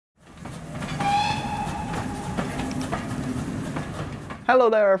Hello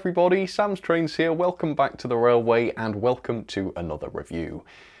there everybody, Sam's Trains here, welcome back to the railway and welcome to another review.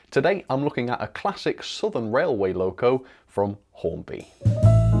 Today I'm looking at a classic Southern Railway loco from Hornby.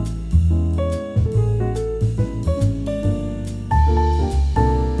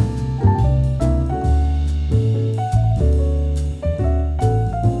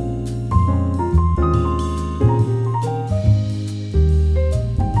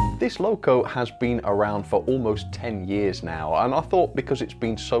 This loco has been around for almost 10 years now, and I thought because it's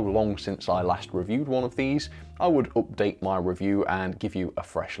been so long since I last reviewed one of these, I would update my review and give you a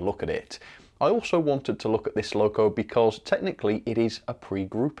fresh look at it. I also wanted to look at this loco because technically it is a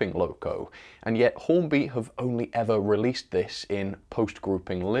pre-grouping loco, and yet Hornby have only ever released this in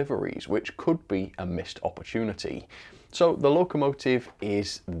post-grouping liveries, which could be a missed opportunity. So the locomotive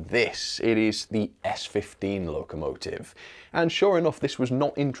is this. It is the S15 locomotive. And sure enough, this was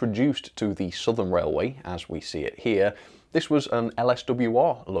not introduced to the Southern Railway as we see it here. This was an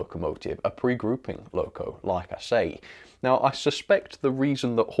LSWR locomotive, a pre-grouping loco, like I say. Now, I suspect the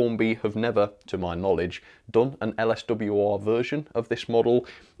reason that Hornby have never, to my knowledge, done an LSWR version of this model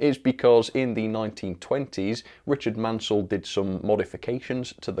is because in the 1920s, Richard Mansell did some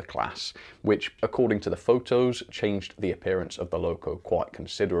modifications to the class, which, according to the photos, changed the appearance of the loco quite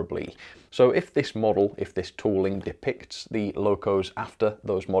considerably. So if this model, if this tooling depicts the locos after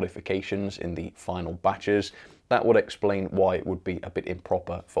those modifications in the final batches, that would explain why it would be a bit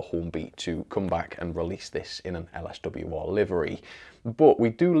improper for Hornby to come back and release this in an LSWR livery. But we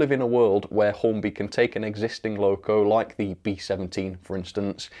do live in a world where Hornby can take an existing loco, like the B17 for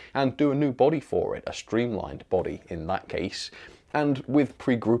instance, and do a new body for it, a streamlined body in that case. And with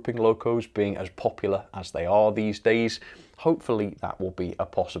pre-grouping locos being as popular as they are these days, hopefully that will be a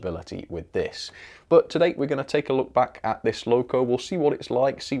possibility with this. But today we're going to take a look back at this loco. We'll see what it's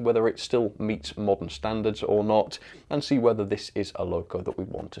like, see whether it still meets modern standards or not, and see whether this is a loco that we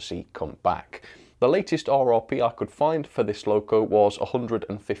want to see come back. The latest RRP I could find for this loco was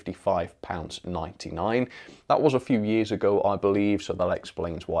 £155.99. That was a few years ago, I believe, so that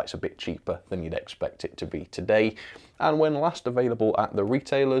explains why it's a bit cheaper than you'd expect it to be today. And when last available at the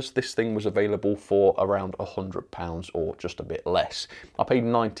retailers, this thing was available for around £100 or just a bit less. I paid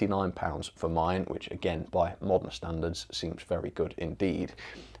 £99 for mine, which again, by modern standards, seems very good indeed.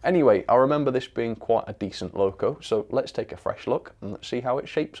 Anyway, I remember this being quite a decent loco, so let's take a fresh look and let's see how it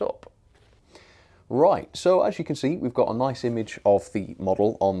shapes up. Right, so as you can see, we've got a nice image of the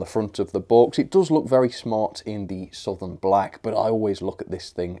model on the front of the box. It does look very smart in the Southern black, but I always look at this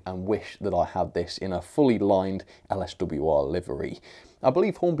thing and wish that I had this in a fully lined LSWR livery. I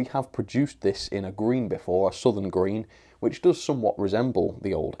believe Hornby have produced this in a green before, a Southern green, which does somewhat resemble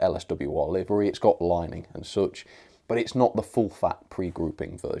the old LSWR livery. It's got lining and such, but it's not the full fat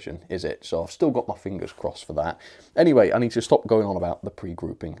pre-grouping version, is it? So I've still got my fingers crossed for that. Anyway, I need to stop going on about the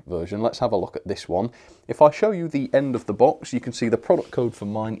pre-grouping version. Let's have a look at this one. If I show you the end of the box, you can see the product code for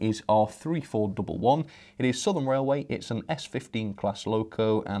mine is R3411. It is Southern Railway, it's an S15 class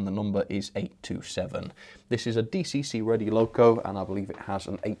loco, and the number is 827. This is a DCC ready loco, and I believe it has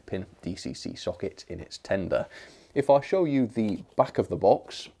an 8-pin DCC socket in its tender. If I show you the back of the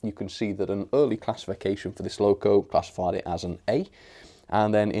box, you can see that an early classification for this loco classified it as an A.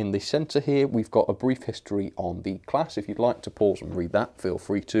 And then in the centre here, we've got a brief history on the class. If you'd like to pause and read that, feel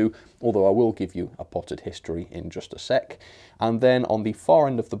free to, although I will give you a potted history in just a sec. And then on the far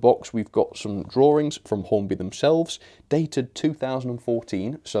end of the box, we've got some drawings from Hornby themselves, dated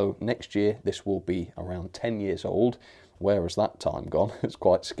 2014. So next year, this will be around 10 years old. Where has that time gone? It's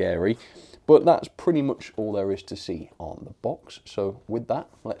quite scary. But that's pretty much all there is to see on the box. So with that,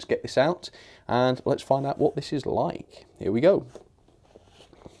 let's get this out and let's find out what this is like. Here we go.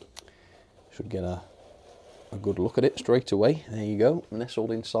 Should get a good look at it straight away. There you go,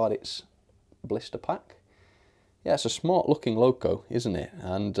 nestled inside its blister pack. Yeah, it's a smart looking loco, isn't it?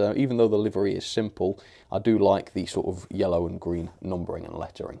 And even though the livery is simple, I do like the sort of yellow and green numbering and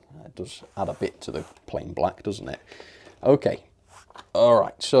lettering. It does add a bit to the plain black, doesn't it? Okay.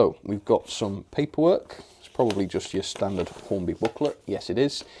 Alright, so we've got some paperwork. It's probably just your standard Hornby booklet. Yes, it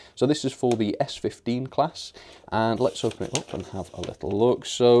is. So this is for the S15 class, and let's open it up and have a little look.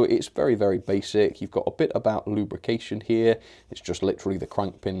 So it's very, very basic. You've got a bit about lubrication here. It's just literally the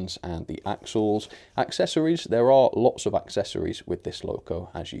crank pins and the axles. Accessories, there are lots of accessories with this loco.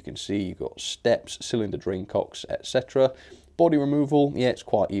 As you can see, you've got steps, cylinder drain cocks, etc. Body removal, yeah, it's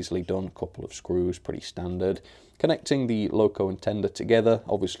quite easily done. A couple of screws, pretty standard. Connecting the loco and tender together,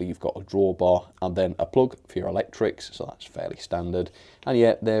 obviously you've got a drawbar and then a plug for your electrics, so that's fairly standard. And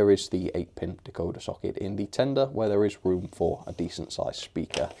yet there is the 8-pin decoder socket in the tender where there is room for a decent sized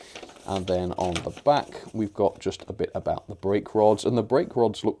speaker. And then on the back we've got just a bit about the brake rods, and the brake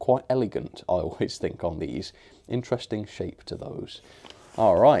rods look quite elegant, I always think, on these. Interesting shape to those.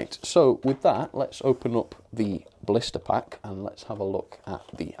 Alright, so with that, let's open up the blister pack and let's have a look at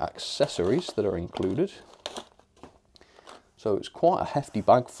the accessories that are included. So it's quite a hefty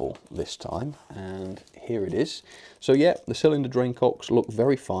bag full this time, and here it is. So yeah, the cylinder drain cocks look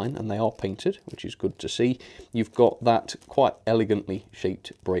very fine and they are painted, which is good to see. You've got that quite elegantly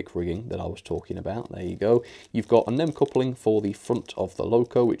shaped brake rigging that I was talking about, there you go. You've got a NEM coupling for the front of the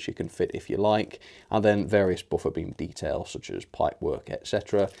loco, which you can fit if you like, and then various buffer beam details such as pipe work,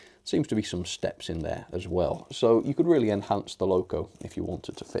 etc. Seems to be some steps in there as well, so you could really enhance the loco if you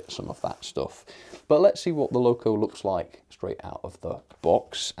wanted to fit some of that stuff. But let's see what the loco looks like straight out of the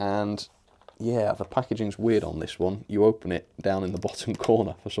box. And yeah, the packaging's weird on this one. You open it down in the bottom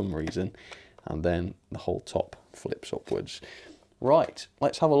corner for some reason, and then the whole top flips upwards. Right,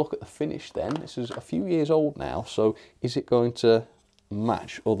 let's have a look at the finish then. This is a few years old now, so is it going to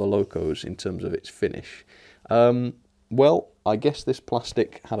match other locos in terms of its finish? Well, I guess this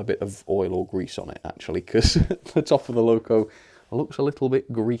plastic had a bit of oil or grease on it actually, because the top of the loco looks a little bit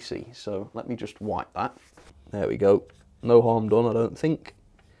greasy. So let me just wipe that. There we go. No harm done, I don't think.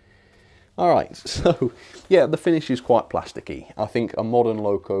 Alright, so yeah, the finish is quite plasticky. I think a modern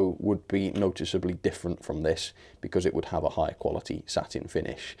loco would be noticeably different from this because it would have a higher quality satin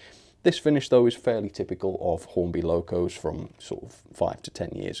finish. This finish though is fairly typical of Hornby locos from sort of 5 to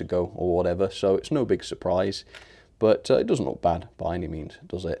 10 years ago or whatever, so it's no big surprise. But it doesn't look bad by any means,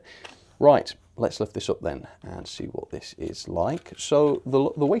 does it? Right, let's lift this up then and see what this is like. So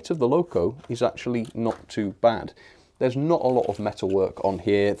the weight of the loco is actually not too bad. There's not a lot of metal work on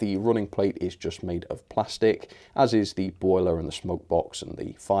here. The running plate is just made of plastic, as is the boiler and the smoke box and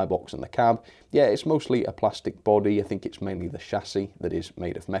the firebox and the cab. Yeah, it's mostly a plastic body. I think it's mainly the chassis that is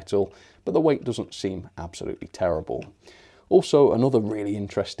made of metal, but the weight doesn't seem absolutely terrible. Also, another really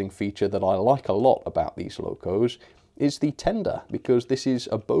interesting feature that I like a lot about these locos is the tender, because this is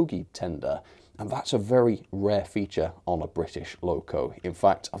a bogeyed tender, and that's a very rare feature on a British loco. In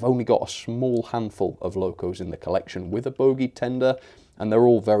fact, I've only got a small handful of locos in the collection with a bogeyed tender, and they're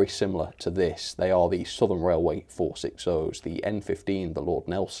all very similar to this. They are the Southern Railway 460s, the N15, the Lord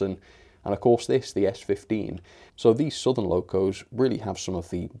Nelson, and of course this, the S15. So these Southern locos really have some of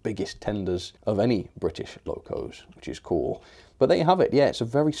the biggest tenders of any British locos, which is cool. But there you have it, yeah, it's a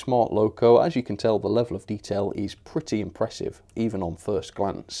very smart loco. As you can tell, the level of detail is pretty impressive, even on first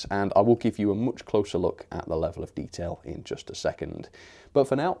glance, and I will give you a much closer look at the level of detail in just a second. But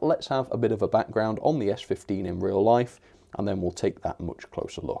for now, let's have a bit of a background on the S15 in real life, and then we'll take that much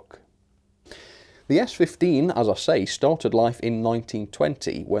closer look. The S15, as I say, started life in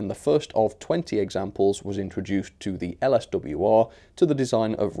 1920 when the first of 20 examples was introduced to the LSWR to the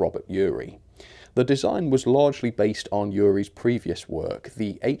design of Robert Urey. The design was largely based on Urey's previous work,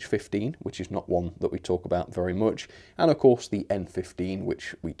 the H15, which is not one that we talk about very much, and of course the N15,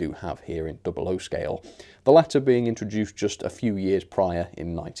 which we do have here in 00 scale, the latter being introduced just a few years prior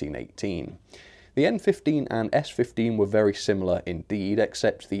in 1918. The N15 and S15 were very similar indeed,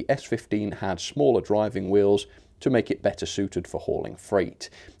 except the S15 had smaller driving wheels to make it better suited for hauling freight,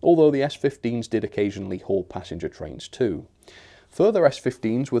 although the S15s did occasionally haul passenger trains too. Further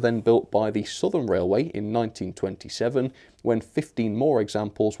S15s were then built by the Southern Railway in 1927, when 15 more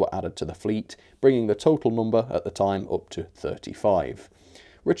examples were added to the fleet, bringing the total number at the time up to 35.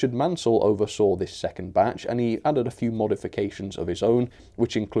 Richard Mansell oversaw this second batch, and he added a few modifications of his own,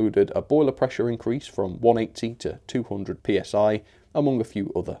 which included a boiler pressure increase from 180 to 200 psi, among a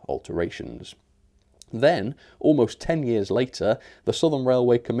few other alterations. Then, almost 10 years later, the Southern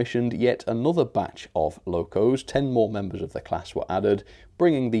Railway commissioned yet another batch of locos. 10 more members of the class were added,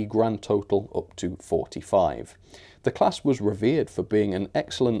 bringing the grand total up to 45. The class was revered for being an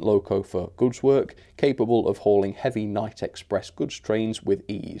excellent loco for goods work, capable of hauling heavy night express goods trains with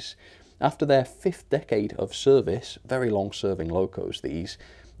ease. After their 5th decade of service, very long-serving locos these,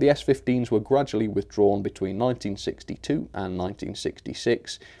 the S15s were gradually withdrawn between 1962 and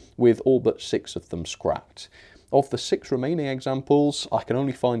 1966, with all but 6 of them scrapped. Of the 6 remaining examples, I can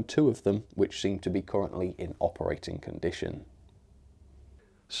only find 2 of them which seem to be currently in operating condition.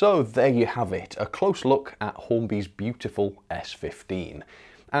 So there you have it, a close look at Hornby's beautiful S15.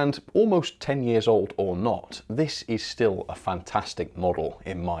 And almost 10 years old or not, this is still a fantastic model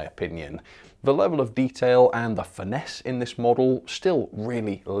in my opinion. The level of detail and the finesse in this model still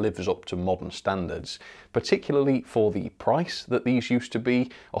really lives up to modern standards, particularly for the price that these used to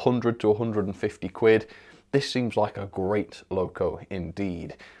be, 100 to 150 quid. This seems like a great loco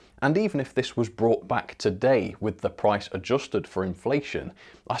indeed. And even if this was brought back today with the price adjusted for inflation,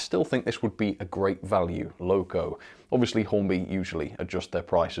 I still think this would be a great value loco. Obviously Hornby usually adjust their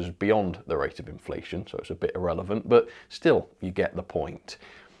prices beyond the rate of inflation, so it's a bit irrelevant, but still you get the point.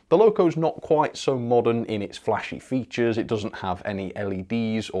 The loco's not quite so modern in its flashy features. It doesn't have any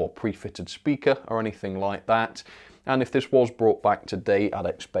LEDs or pre-fitted speaker or anything like that. And if this was brought back today, I'd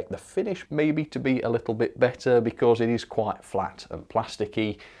expect the finish maybe to be a little bit better because it is quite flat and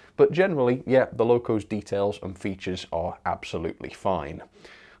plasticky. But generally, yeah, the loco's details and features are absolutely fine.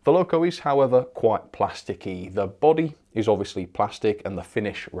 The loco is, however, quite plasticky. The body is obviously plastic and the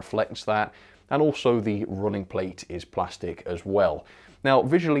finish reflects that. And also the running plate is plastic as well. Now,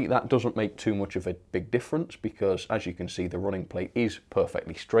 visually, that doesn't make too much of a big difference because, as you can see, the running plate is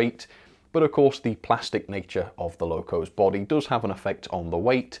perfectly straight. But of course, the plastic nature of the loco's body does have an effect on the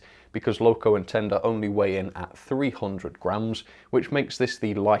weight, because loco and tender only weigh in at 300 grams, which makes this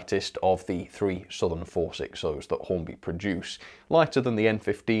the lightest of the 3 Southern 460s that Hornby produce, lighter than the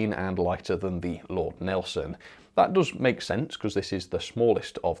N15 and lighter than the Lord Nelson. That does make sense because this is the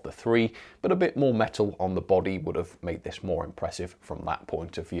smallest of the 3, but a bit more metal on the body would have made this more impressive from that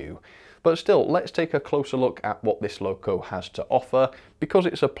point of view. But still, let's take a closer look at what this loco has to offer. Because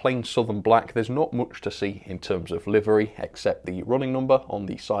it's a plain Southern black, there's not much to see in terms of livery except the running number on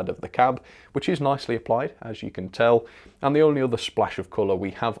the side of the cab, which is nicely applied, as you can tell. And the only other splash of colour we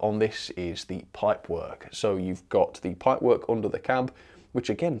have on this is the pipework. So you've got the pipework under the cab,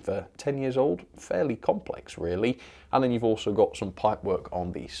 which again, for 10 years old, fairly complex really. And then you've also got some pipework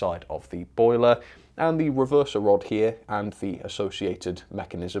on the side of the boiler, and the reverser rod here and the associated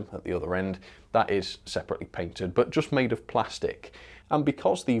mechanism at the other end, that is separately painted, but just made of plastic. And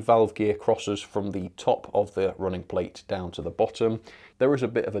because the valve gear crosses from the top of the running plate down to the bottom, there is a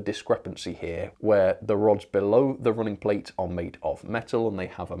bit of a discrepancy here where the rods below the running plate are made of metal and they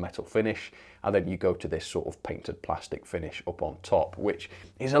have a metal finish, and then you go to this sort of painted plastic finish up on top, which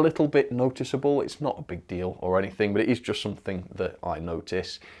is a little bit noticeable. It's not a big deal or anything, but it is just something that I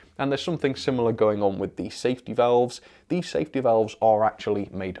notice. And there's something similar going on with the safety valves. These safety valves are actually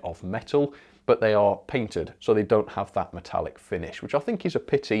made of metal, but they are painted, so they don't have that metallic finish, which I think is a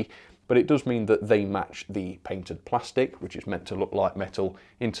pity, but it does mean that they match the painted plastic, which is meant to look like metal,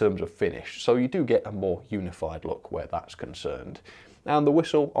 in terms of finish. So you do get a more unified look where that's concerned. And the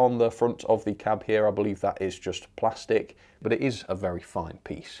whistle on the front of the cab here, I believe that is just plastic, but it is a very fine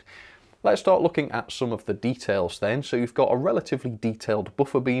piece. Let's start looking at some of the details then. So you've got a relatively detailed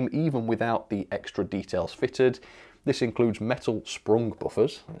buffer beam, even without the extra details fitted. This includes metal sprung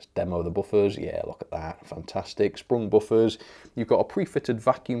buffers. Let's demo the buffers. Yeah, look at that, fantastic. Sprung buffers. You've got a pre-fitted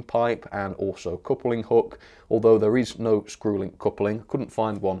vacuum pipe and also coupling hook, although there is no screw link coupling. Couldn't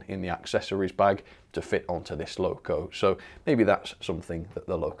find one in the accessories bag to fit onto this loco. So maybe that's something that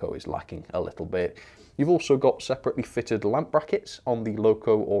the loco is lacking a little bit. You've also got separately fitted lamp brackets on the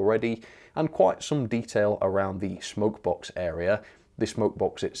loco already, and quite some detail around the smoke box area. The smoke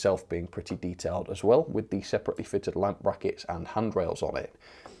box itself being pretty detailed as well, with the separately fitted lamp brackets and handrails on it.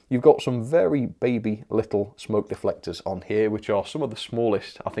 You've got some very baby little smoke deflectors on here, which are some of the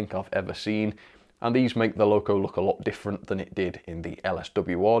smallest I think I've ever seen. And these make the loco look a lot different than it did in the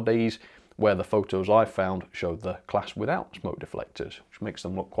LSWR days, where the photos I found showed the class without smoke deflectors, which makes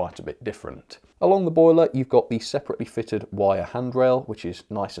them look quite a bit different. Along the boiler, you've got the separately fitted wire handrail, which is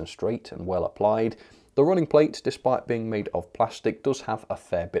nice and straight and well applied. The running plate, despite being made of plastic, does have a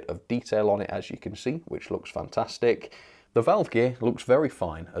fair bit of detail on it, as you can see, which looks fantastic. The valve gear looks very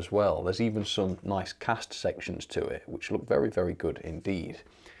fine as well. There's even some nice cast sections to it, which look very, very good indeed.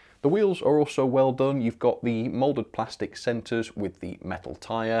 The wheels are also well done. You've got the moulded plastic centres with the metal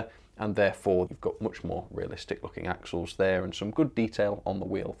tyre, and therefore you've got much more realistic looking axles there and some good detail on the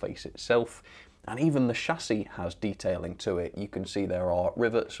wheel face itself. And even the chassis has detailing to it. You can see there are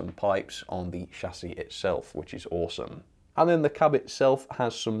rivets and pipes on the chassis itself, which is awesome. And then the cab itself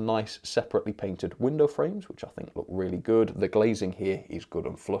has some nice separately painted window frames, which I think look really good. The glazing here is good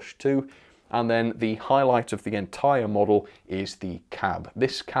and flush too. And then the highlight of the entire model is the cab.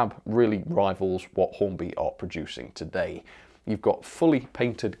 This cab really rivals what Hornby are producing today. You've got fully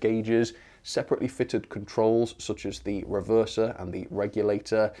painted gauges, separately fitted controls such as the reverser and the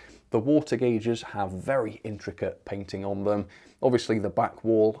regulator. The water gauges have very intricate painting on them. Obviously the back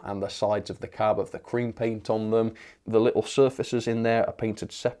wall and the sides of the cab have the cream paint on them. The little surfaces in there are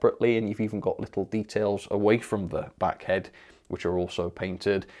painted separately, and you've even got little details away from the back head which are also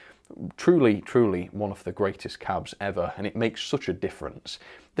painted. Truly, truly one of the greatest cabs ever, and it makes such a difference.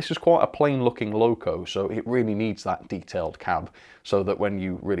 This is quite a plain looking loco, so it really needs that detailed cab, so that when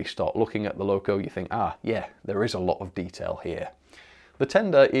you really start looking at the loco you think, ah yeah, there is a lot of detail here. The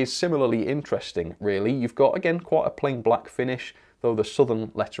tender is similarly interesting really. You've got again quite a plain black finish, though the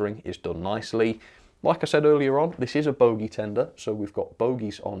southern lettering is done nicely. Like I said earlier on, this is a bogie tender, so we've got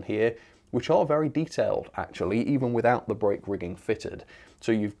bogies on here which are very detailed actually, even without the brake rigging fitted.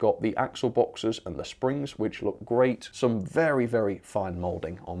 So you've got the axle boxes and the springs which look great, some very, very fine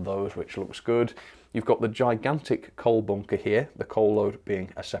moulding on those which looks good. You've got the gigantic coal bunker here, the coal load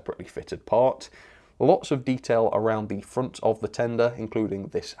being a separately fitted part. Lots of detail around the front of the tender, including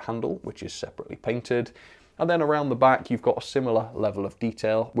this handle which is separately painted. And then around the back you've got a similar level of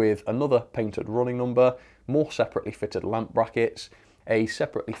detail with another painted running number, more separately fitted lamp brackets, a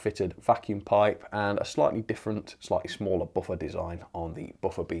separately fitted vacuum pipe, and a slightly different, slightly smaller buffer design on the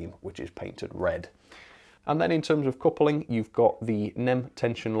buffer beam, which is painted red. And then in terms of coupling, you've got the NEM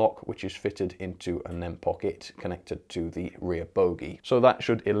tension lock, which is fitted into a NEM pocket connected to the rear bogie. So that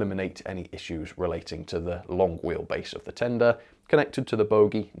should eliminate any issues relating to the long wheelbase of the tender, connected to the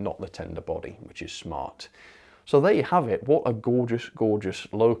bogie, not the tender body, which is smart. So there you have it. What a gorgeous, gorgeous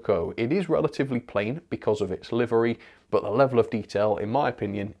loco. It is relatively plain because of its livery, but the level of detail, in my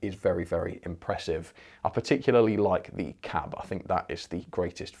opinion, is very, very impressive. I particularly like the cab. I think that is the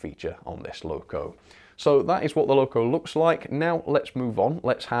greatest feature on this loco. So that is what the loco looks like. Now let's move on.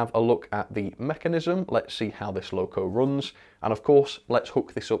 Let's have a look at the mechanism. Let's see how this loco runs. And of course, let's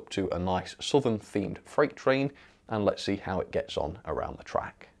hook this up to a nice southern themed freight train, and let's see how it gets on around the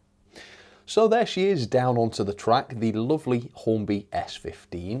track. So there she is down onto the track, the lovely Hornby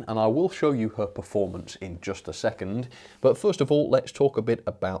S15, and I will show you her performance in just a second. But first of all, let's talk a bit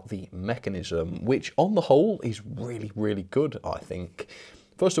about the mechanism, which on the whole is really, really good, I think.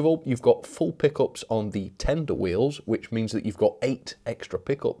 First of all, you've got full pickups on the tender wheels, which means that you've got 8 extra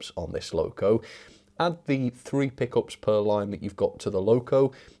pickups on this loco. Add the 3 pickups per line that you've got to the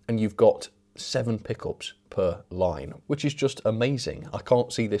loco, and you've got 7 pickups per line, which is just amazing. I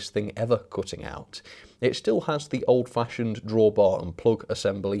can't see this thing ever cutting out. It still has the old-fashioned drawbar and plug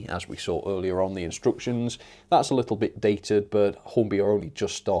assembly as we saw earlier on the instructions. That's a little bit dated, but Hornby are only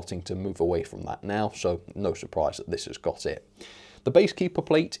just starting to move away from that now, so no surprise that this has got it. The base keeper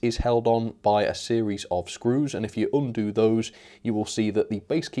plate is held on by a series of screws, and if you undo those, you will see that the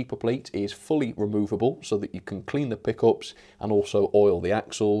base keeper plate is fully removable so that you can clean the pickups and also oil the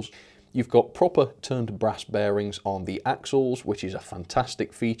axles. You've got proper turned brass bearings on the axles, which is a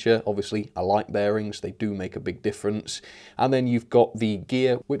fantastic feature. Obviously, I like bearings, they do make a big difference. And then you've got the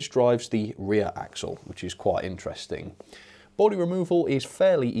gear, which drives the rear axle, which is quite interesting. Body removal is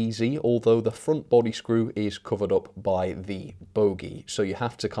fairly easy, although the front body screw is covered up by the bogie. So you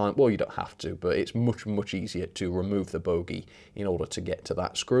have to well, you don't have to, but it's much, much easier to remove the bogie in order to get to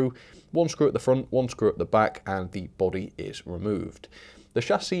that screw. One screw at the front, one screw at the back, and the body is removed. The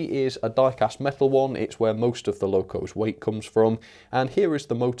chassis is a die-cast metal one. It's where most of the loco's weight comes from. And here is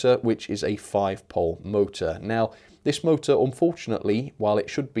the motor, which is a 5-pole motor. Now, this motor, unfortunately, while it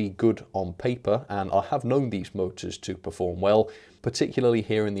should be good on paper, and I have known these motors to perform well, particularly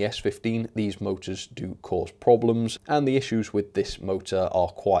here in the S15, these motors do cause problems, and the issues with this motor are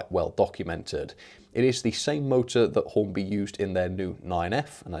quite well documented. It is the same motor that Hornby used in their new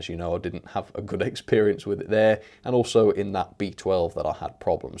 9F, and as you know, I didn't have a good experience with it there, and also in that B12 that I had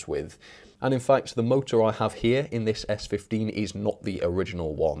problems with. And in fact, the motor I have here in this S15 is not the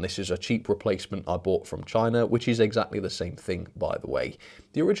original one. This is a cheap replacement I bought from China, which is exactly the same thing, by the way.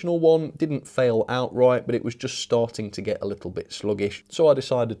 The original one didn't fail outright, but it was just starting to get a little bit sluggish. So I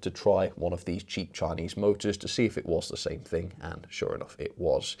decided to try one of these cheap Chinese motors to see if it was the same thing, and sure enough, it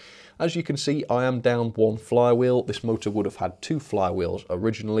was. As you can see, I am down 1 flywheel. This motor would have had 2 flywheels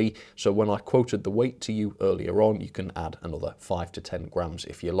originally, so when I quoted the weight to you earlier on, you can add another 5 to 10 grams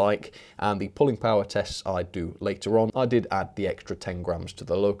if you like. And the pulling power tests I do later on, I did add the extra 10 grams to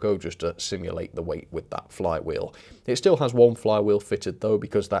the loco just to simulate the weight with that flywheel. It still has 1 flywheel fitted though,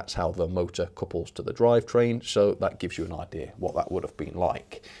 because that's how the motor couples to the drivetrain, so that gives you an idea what that would have been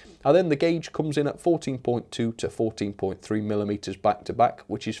like. And then the gauge comes in at 14.2 to 14.3 millimeters back to back,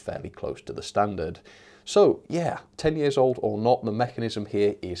 which is fairly close to the standard. So yeah, 10 years old or not, the mechanism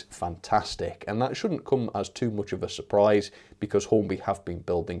here is fantastic, and that shouldn't come as too much of a surprise because Hornby have been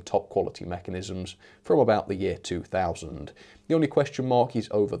building top quality mechanisms from about the year 2000. The only question mark is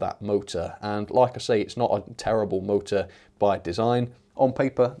over that motor, and like I say, it's not a terrible motor by design. On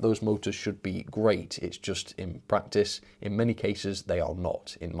paper, those motors should be great. It's just in practice, in many cases, they are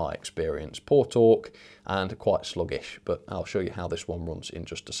not, in my experience. Poor torque and quite sluggish, but I'll show you how this one runs in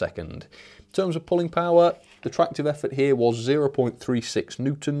just a second. In terms of pulling power, the tractive effort here was 0.36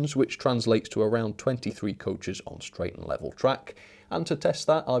 newtons, which translates to around 23 coaches on straight and level track. And to test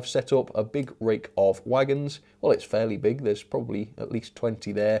that, I've set up a big rake of wagons. Well, it's fairly big. There's probably at least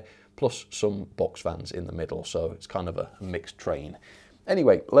 20 there, plus some box vans in the middle, so it's kind of a mixed train.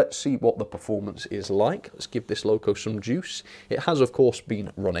 Anyway, let's see what the performance is like. Let's give this loco some juice. It has, of course,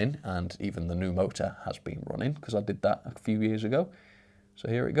 been running, and even the new motor has been running, because I did that a few years ago. So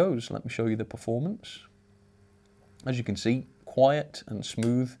here it goes. Let me show you the performance. As you can see, quiet and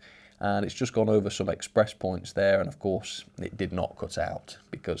smooth, and it's just gone over some express points there, and of course, it did not cut out,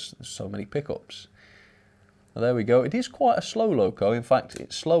 because there's so many pickups. Now, there we go. It is quite a slow loco. In fact,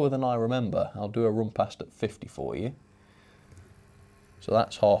 it's slower than I remember. I'll do a run past at 50 for you. So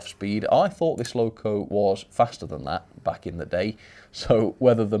that's half speed. I thought this loco was faster than that back in the day. So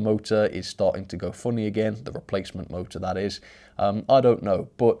whether the motor is starting to go funny again, the replacement motor that is, I don't know.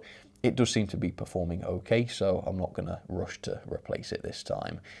 But it does seem to be performing okay, so I'm not going to rush to replace it this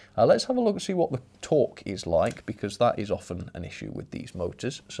time. Let's have a look and see what the torque is like, because that is often an issue with these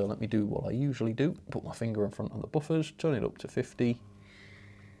motors. So let me do what I usually do. Put my finger in front of the buffers, turn it up to 50.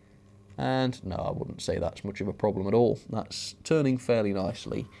 And no, I wouldn't say that's much of a problem at all. That's turning fairly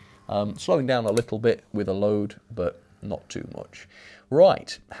nicely. Slowing down a little bit with a load, but not too much.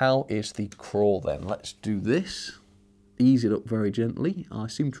 Right, how is the crawl then? Let's do this. Ease it up very gently. I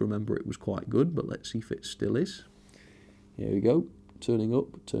seem to remember it was quite good, but let's see if it still is. Here we go. Turning up,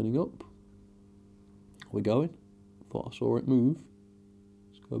 turning up. We're going. Thought I saw it move.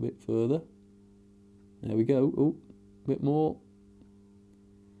 Let's go a bit further. There we go. Oh, a bit more.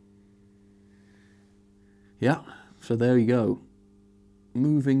 Yeah, so there you go.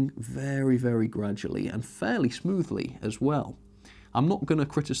 Moving very, very gradually and fairly smoothly as well. I'm not going to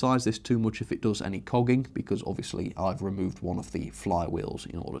criticise this too much if it does any cogging, because obviously I've removed one of the flywheels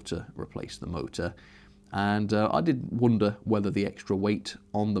in order to replace the motor. And I did wonder whether the extra weight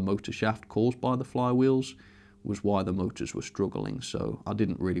on the motor shaft caused by the flywheels was why the motors were struggling, so I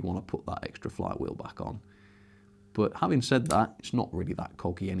didn't really want to put that extra flywheel back on. But having said that, it's not really that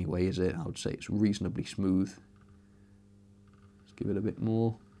coggy anyway, is it? I would say it's reasonably smooth. Let's give it a bit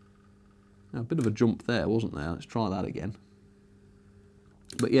more. Now, a bit of a jump there, wasn't there? Let's try that again.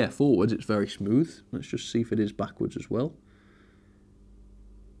 But yeah, forwards it's very smooth. Let's just see if it is backwards as well.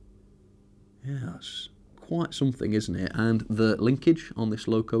 Yeah, that's quite something, isn't it? And the linkage on this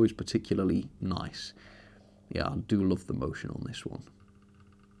loco is particularly nice. Yeah, I do love the motion on this one.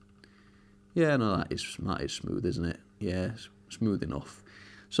 Yeah, no, that is smooth, isn't it? Yeah, smooth enough.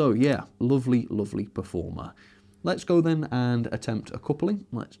 So yeah, lovely, lovely performer. Let's go then and attempt a coupling.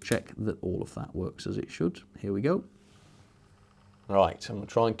 Let's check that all of that works as it should. Here we go. Right, I'm going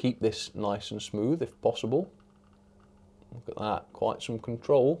to try and keep this nice and smooth if possible. Look at that, quite some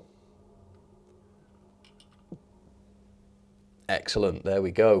control. Excellent, there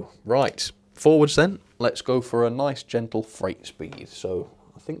we go. Right, forwards then. Let's go for a nice gentle freight speed. So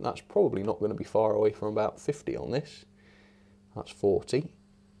I think that's probably not going to be far away from about 50 on this. That's 40.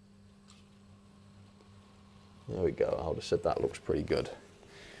 There we go, I would have said that looks pretty good.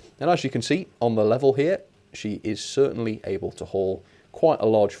 And as you can see on the level here, she is certainly able to haul quite a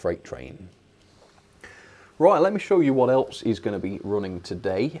large freight train. Right, let me show you what else is going to be running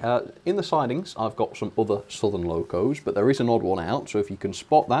today. In the sidings, I've got some other Southern locos, but there is an odd one out, so if you can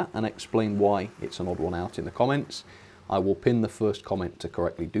spot that and explain why it's an odd one out in the comments, I will pin the first comment to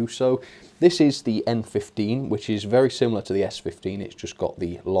correctly do so. This is the N15, which is very similar to the S15, it's just got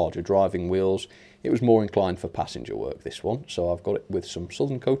the larger driving wheels. It was more inclined for passenger work, this one, so I've got it with some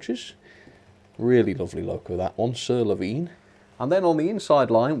Southern coaches. Really lovely loco, that one, Sir Levine. And then on the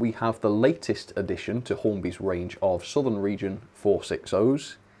inside line, we have the latest addition to Hornby's range of Southern Region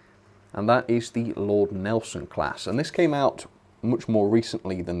 460s, and that is the Lord Nelson class. And this came out much more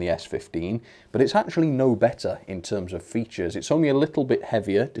recently than the S15, but it's actually no better in terms of features. It's only a little bit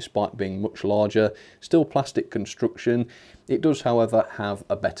heavier, despite being much larger, still plastic construction. It does, however, have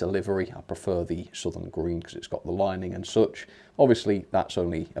a better livery. I prefer the Southern green because it's got the lining and such. Obviously, that's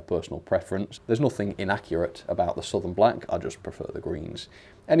only a personal preference. There's nothing inaccurate about the Southern black, I just prefer the greens.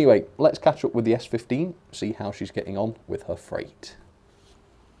 Anyway, let's catch up with the S15, see how she's getting on with her freight.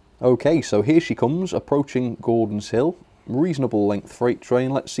 Okay, so here she comes, approaching Gordon's Hill. Reasonable length freight train.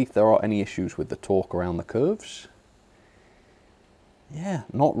 Let's see if there are any issues with the torque around the curves. Yeah,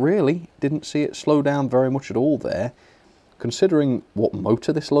 not really. Didn't see it slow down very much at all there. Considering what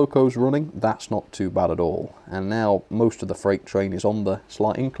motor this loco's running, that's not too bad at all. And now most of the freight train is on the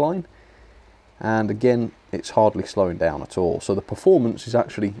slight incline. And again, it's hardly slowing down at all. So the performance is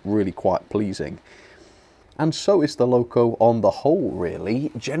actually really quite pleasing. And so is the loco on the whole,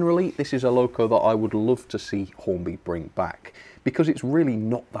 really. Generally, this is a loco that I would love to see Hornby bring back, because it's really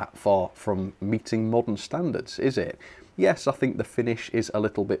not that far from meeting modern standards, is it? Yes, I think the finish is a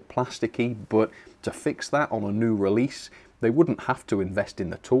little bit plasticky, but to fix that on a new release, they wouldn't have to invest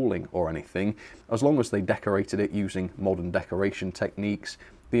in the tooling or anything. As long as they decorated it using modern decoration techniques,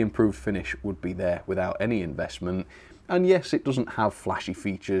 the improved finish would be there without any investment. And yes, it doesn't have flashy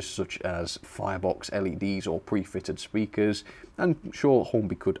features such as firebox LEDs or pre-fitted speakers, and sure,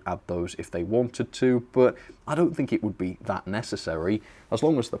 Hornby could add those if they wanted to, but I don't think it would be that necessary. As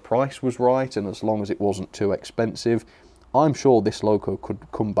long as the price was right and as long as it wasn't too expensive, I'm sure this loco could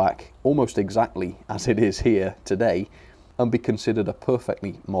come back almost exactly as it is here today and be considered a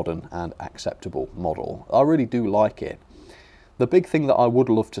perfectly modern and acceptable model. I really do like it. The big thing that I would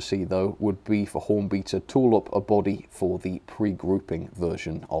love to see, though, would be for Hornby to tool up a body for the pre-grouping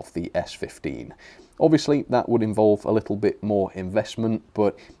version of the S15. Obviously, that would involve a little bit more investment,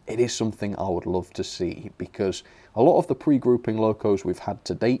 but it is something I would love to see, because a lot of the pre-grouping locos we've had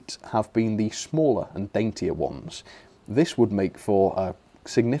to date have been the smaller and daintier ones. This would make for a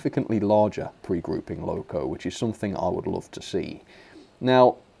significantly larger pre-grouping loco, which is something I would love to see.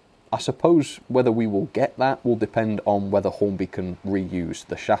 Now, I suppose whether we will get that will depend on whether Hornby can reuse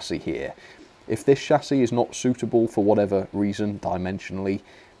the chassis here. If this chassis is not suitable for whatever reason dimensionally,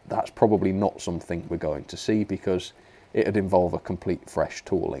 that's probably not something we're going to see, because it would involve a complete fresh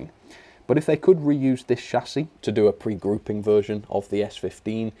tooling. But if they could reuse this chassis to do a pre-grouping version of the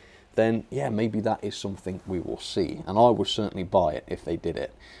S15, then yeah, maybe that is something we will see, and I would certainly buy it if they did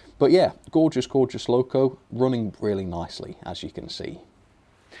it. But yeah, gorgeous, gorgeous loco, running really nicely, as you can see.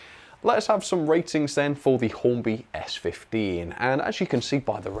 Let's have some ratings then for the Hornby S15, and as you can see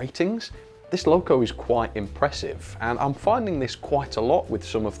by the ratings, this loco is quite impressive, and I'm finding this quite a lot with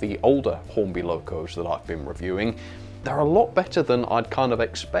some of the older Hornby locos that I've been reviewing. They're a lot better than I'd kind of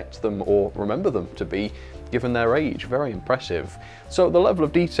expect them or remember them to be, given their age. Very impressive. So the level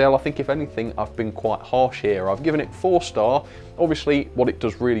of detail, I think if anything, I've been quite harsh here. I've given it 4-star. Obviously, what it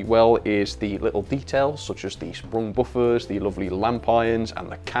does really well is the little details, such as the sprung buffers, the lovely lamp irons, and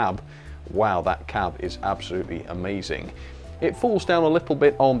the cab. Wow, that cab is absolutely amazing. It falls down a little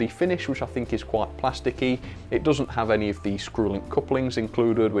bit on the finish, which I think is quite plasticky. It doesn't have any of the screw-link couplings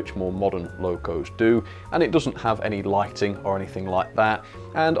included, which more modern locos do, and it doesn't have any lighting or anything like that.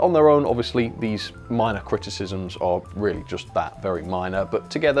 And on their own, obviously, these minor criticisms are really just that, very minor, but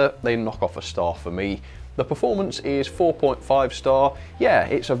together they knock off a star for me. The performance is 4.5 star. Yeah,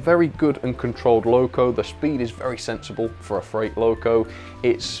 it's a very good and controlled loco. The speed is very sensible for a freight loco.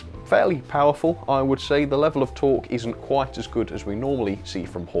 It's fairly powerful, I would say. The level of torque isn't quite as good as we normally see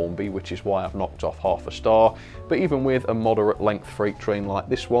from Hornby, which is why I've knocked off half a star, but even with a moderate length freight train like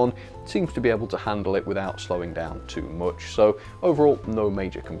this one, it seems to be able to handle it without slowing down too much, so overall no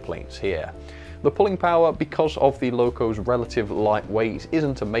major complaints here. The pulling power, because of the loco's relative lightweight,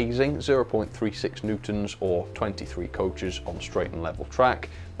 isn't amazing, 0.36 newtons or 23 coaches on straight and level track.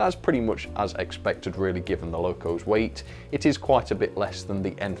 That's pretty much as expected really, given the loco's weight. It is quite a bit less than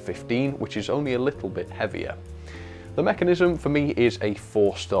the N15, which is only a little bit heavier. The mechanism for me is a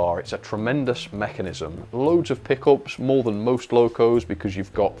 4-star. It's a tremendous mechanism. Loads of pickups, more than most locos, because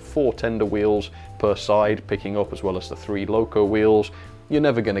you've got 4 tender wheels per side picking up, as well as the 3 loco wheels. You're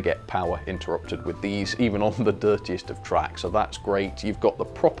never going to get power interrupted with these, even on the dirtiest of tracks, so that's great. You've got the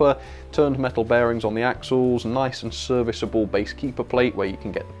proper turned metal bearings on the axles, nice and serviceable base keeper plate where you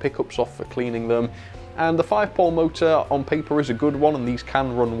can get the pickups off for cleaning them, and the 5-pole motor on paper is a good one, and these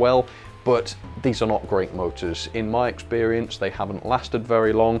can run well, but these are not great motors. In my experience, they haven't lasted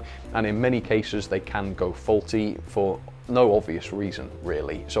very long, and in many cases they can go faulty for no obvious reason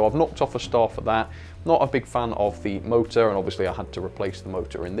really. So I've knocked off a star for that. Not a big fan of the motor, and obviously I had to replace the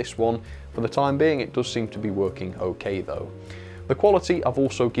motor in this one. For the time being, it does seem to be working okay though. The quality I've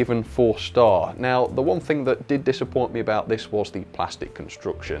also given 4-star. Now, the one thing that did disappoint me about this was the plastic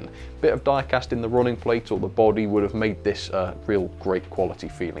construction. Bit of die cast in the running plate or the body would have made this a real great quality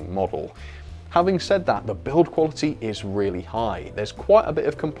feeling model. Having said that, the build quality is really high. There's quite a bit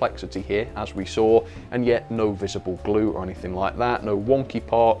of complexity here, as we saw, and yet no visible glue or anything like that, no wonky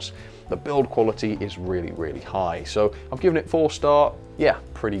parts. the build quality is really, really high. So I've given it 4-star, yeah,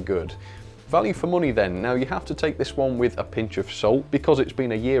 pretty good. Value for money then. Now you have to take this one with a pinch of salt because it's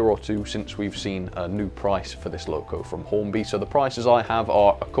been a year or two since we've seen a new price for this loco from Hornby. So the prices I have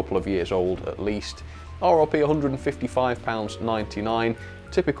are a couple of years old at least. RRP £155.99.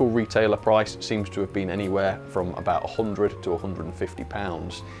 Typical retailer price seems to have been anywhere from about £100 to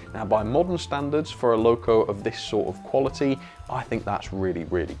 £150. Now by modern standards for a loco of this sort of quality, I think that's really,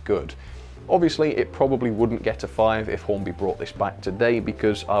 really good. Obviously, it probably wouldn't get a 5 if Hornby brought this back today,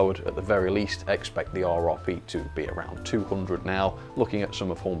 because I would at the very least expect the RRP to be around 200 now, looking at some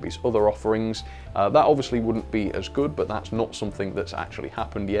of Hornby's other offerings. That obviously wouldn't be as good, but that's not something that's actually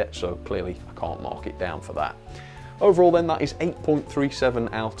happened yet, so clearly I can't mark it down for that. Overall then, that is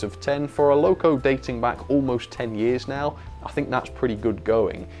 8.37 out of 10. For a loco dating back almost 10 years now, I think that's pretty good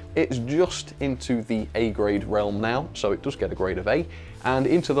going. It's just into the A grade realm now, so it does get a grade of A, and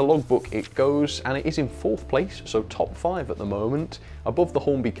into the logbook it goes, and it is in 4th place, so top 5 at the moment, above the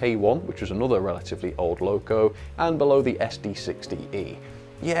Hornby K1, which is another relatively old loco, and below the SD60E.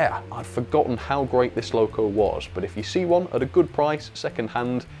 Yeah, I'd forgotten how great this loco was, but if you see one at a good price, second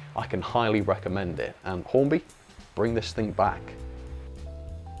hand, I can highly recommend it. And Hornby, bring this thing back.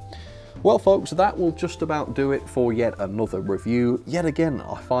 Well folks, that will just about do it for yet another review. Yet again,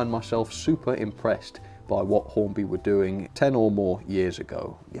 I find myself super impressed by what Hornby were doing 10 or more years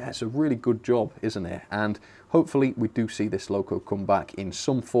ago. Yeah, it's a really good job, isn't it? And hopefully we do see this loco come back in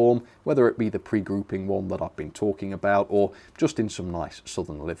some form, whether it be the pre-grouping one that I've been talking about, or just in some nice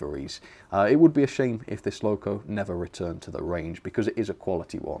southern liveries. It would be a shame if this loco never returned to the range, because it is a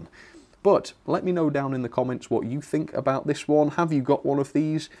quality one. But let me know down in the comments what you think about this one. Have you got one of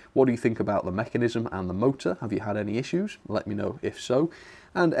these? What do you think about the mechanism and the motor? Have you had any issues? Let me know if so.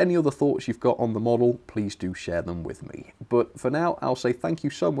 And any other thoughts you've got on the model, please do share them with me. But for now, I'll say thank you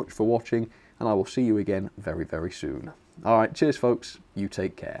so much for watching, and I will see you again very, very soon. All right, cheers folks. You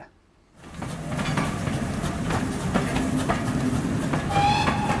take care.